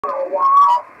The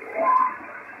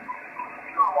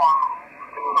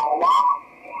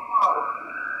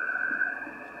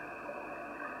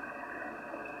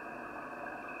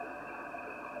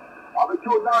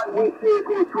 29 with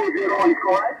vehicle 20 is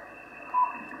correct?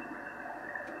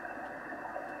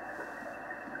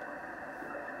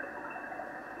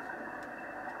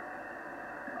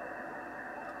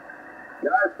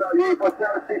 Yes, you for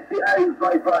 68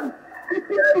 by van.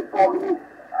 68 for me.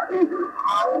 And it's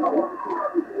I don't know what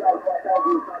to see out for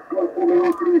 1,000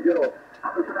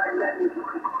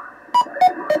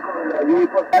 you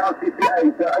for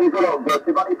 68, Angelo,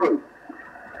 c'est pas les feux.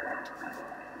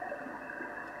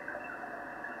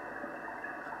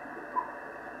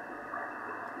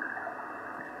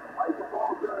 I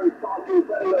suppose starting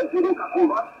bell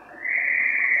 080.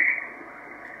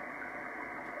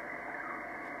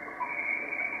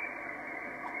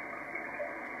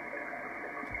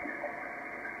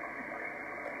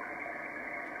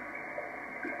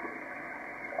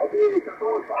 Ok,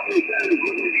 14 parmi celles, je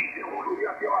vous dis, c'est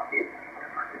l'ouverture active.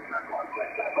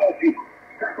 57-58.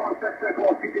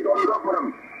 57-58 est dans le lot, madame.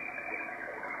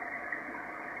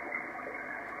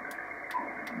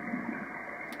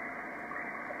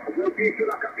 Je suis sur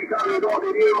la capitale nord de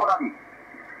l'île, mon ami.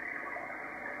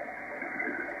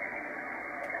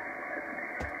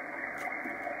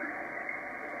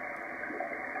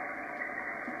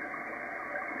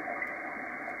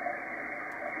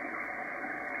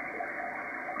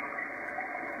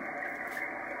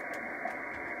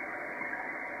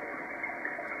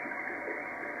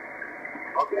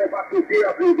 Ok, pas de souci,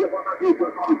 à plus de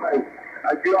 75.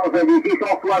 Assurance de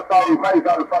 675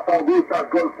 dans le 72, ça se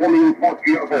golf 1 30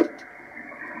 km.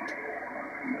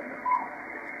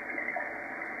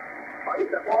 Il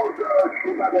se pose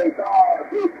sous la delta,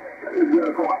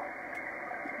 c'est correct.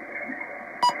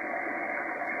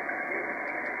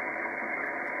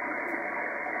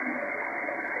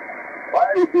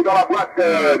 Ouais, ici dans la boîte,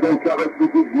 donc avec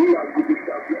beaucoup de bruit, un petit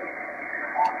station.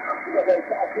 Sous la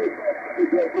delta, c'est ça.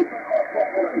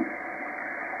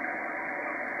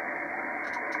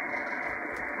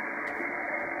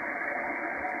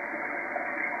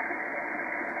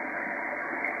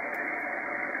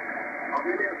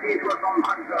 Merci,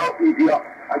 75 au plaisir.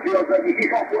 Assurance de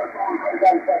 675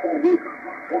 dans le 72,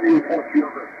 1 30 km.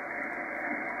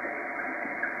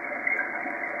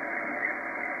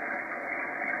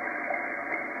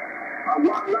 One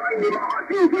line, numéro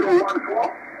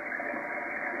 2014.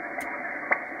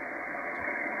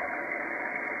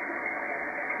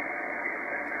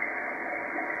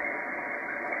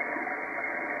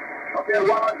 Okay, 100%,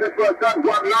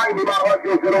 one line, numéro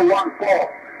 2014.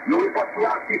 Nous reportons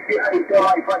à 68 live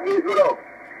Israel.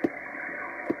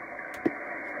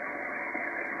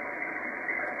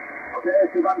 Okay,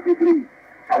 73.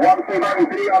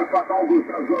 173 Alpha Tango,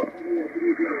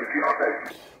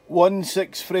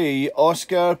 163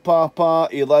 Oscar Papa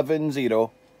 11-0.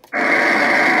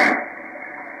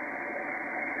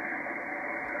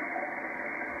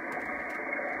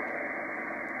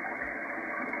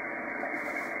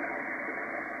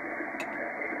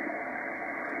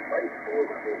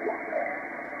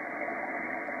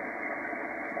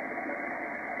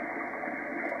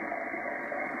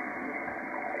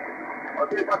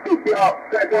 Ok, pas de souci,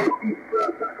 56,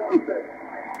 57.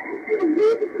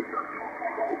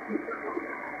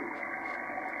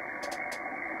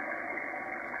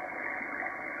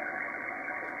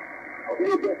 Ok,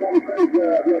 56,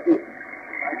 bientôt.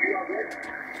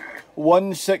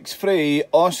 163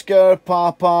 Oscar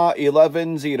Papa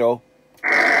 11-0.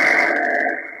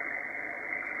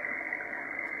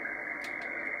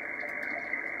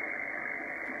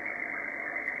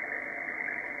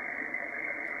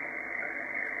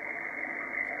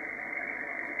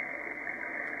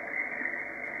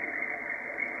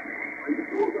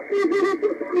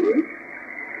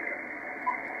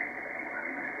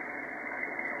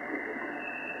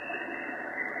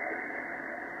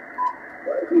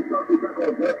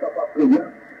 Ça passe très bien.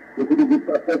 Et puis les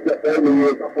stations qui appellent, mais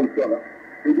ça fonctionne.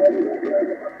 Et bien, il n'y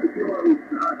a pas de souci, Maurice.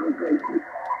 Donc, c'est tout.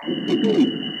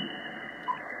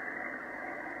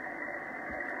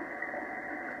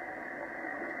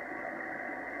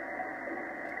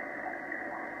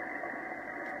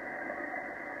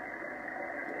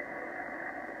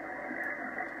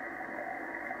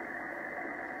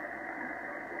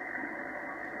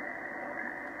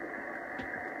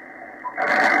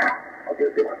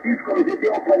 C'est rapide, comme j'étais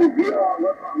en train de dire à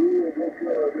notre ami, donc,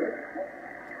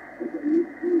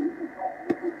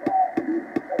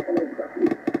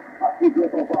 assez de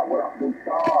temps, voilà. Donc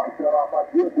ça va pas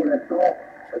dire pour l'instant,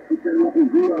 c'est tellement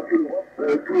toujours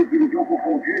tous les divisions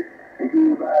confondues, et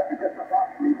que peut-être ça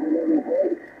passe, mais qu'on a le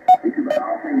vol, et que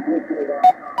enfin,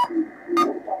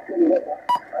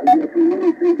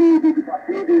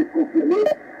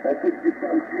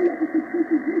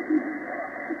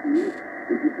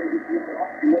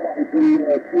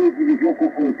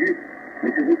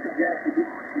 Having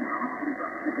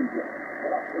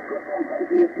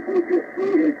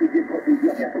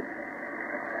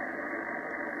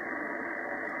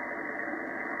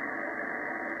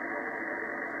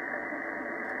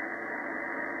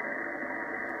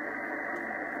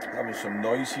some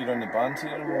noise here on the band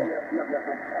here.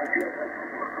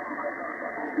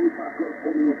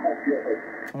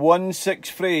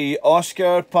 163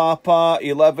 Oscar Papa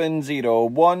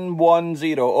 110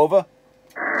 110 over.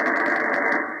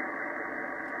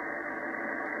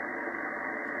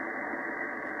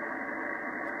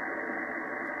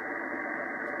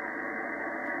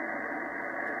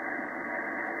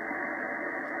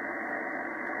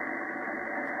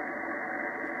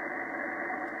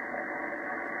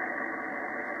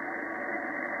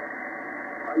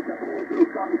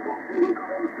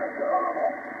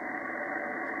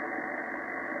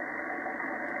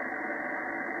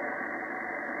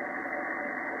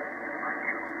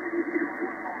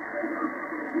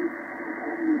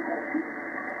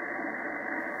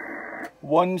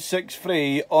 One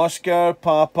 163 Oscar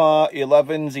Papa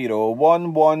 110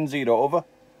 110 over.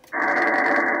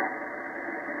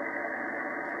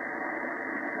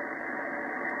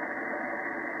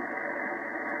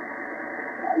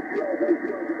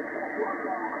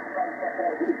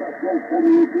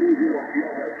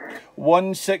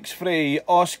 One 163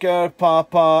 Oscar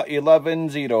Papa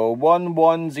 110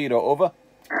 110 over.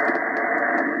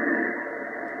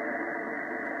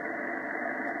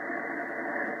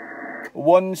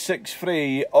 One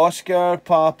 163 Oscar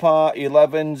Papa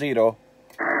 110.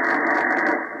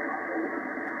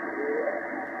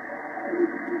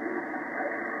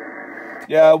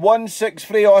 Yeah,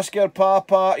 163 Oscar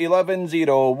Papa 110.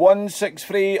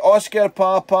 163 Oscar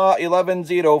Papa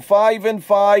 110. 5 and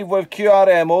 5 with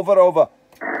QRM. Over, over.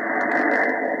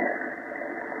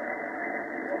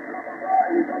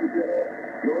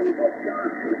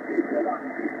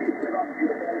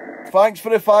 Thanks for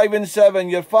the 5 and 7.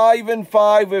 You're 5 and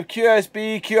 5 with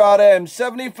QSB QRM.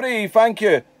 73. Thank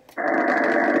you.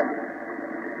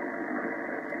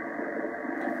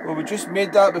 Well, we just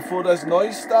made that before this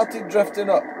noise started drifting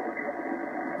up,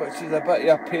 which is a bit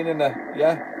of a pain in the,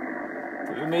 yeah.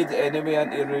 But we made it anyway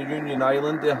into Reunion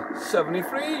Island there.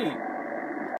 73.